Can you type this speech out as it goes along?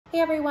Hey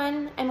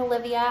everyone, I'm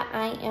Olivia.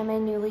 I am a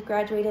newly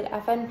graduated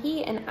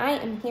FNP and I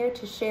am here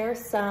to share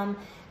some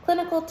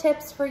clinical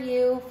tips for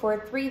you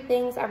for 3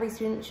 things every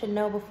student should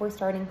know before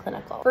starting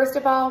clinical. First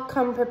of all,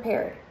 come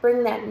prepared.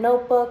 Bring that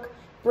notebook,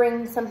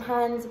 bring some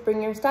pens,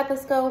 bring your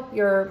stethoscope,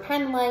 your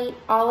pen light,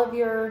 all of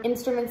your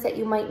instruments that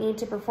you might need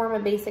to perform a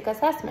basic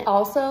assessment.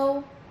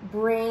 Also,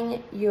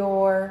 bring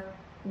your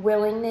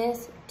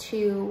willingness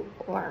to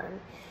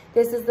learn.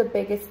 This is the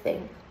biggest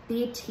thing.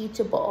 Be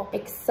teachable,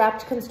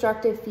 accept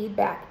constructive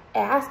feedback,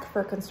 ask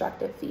for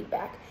constructive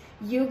feedback.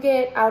 You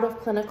get out of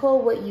clinical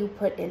what you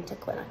put into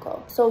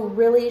clinical. So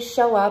really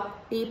show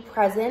up, be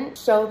present,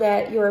 show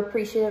that you're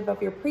appreciative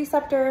of your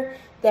preceptor,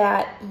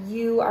 that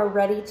you are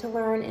ready to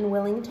learn and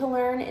willing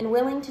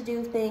to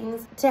do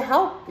things to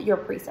help your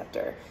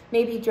preceptor.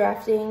 Maybe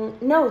drafting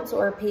notes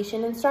or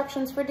patient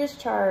instructions for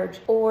discharge,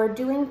 or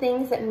doing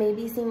things that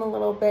maybe seem a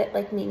little bit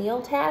like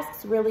menial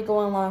tasks really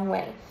go a long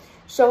way.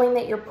 Showing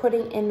that you're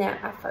putting in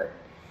that effort.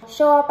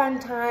 Show up on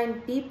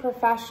time, be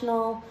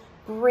professional,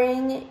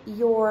 bring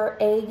your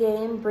A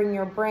game, bring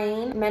your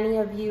brain. Many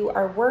of you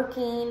are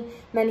working,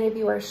 many of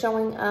you are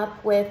showing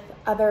up with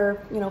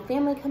other,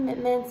 family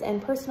commitments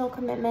and personal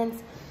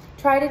commitments.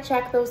 Try to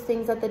check those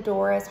things at the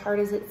door, as hard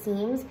as it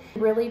seems.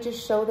 Really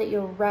just show that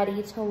you're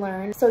ready to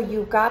learn. So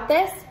you've got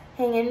this,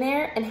 hang in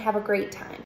there and have a great time.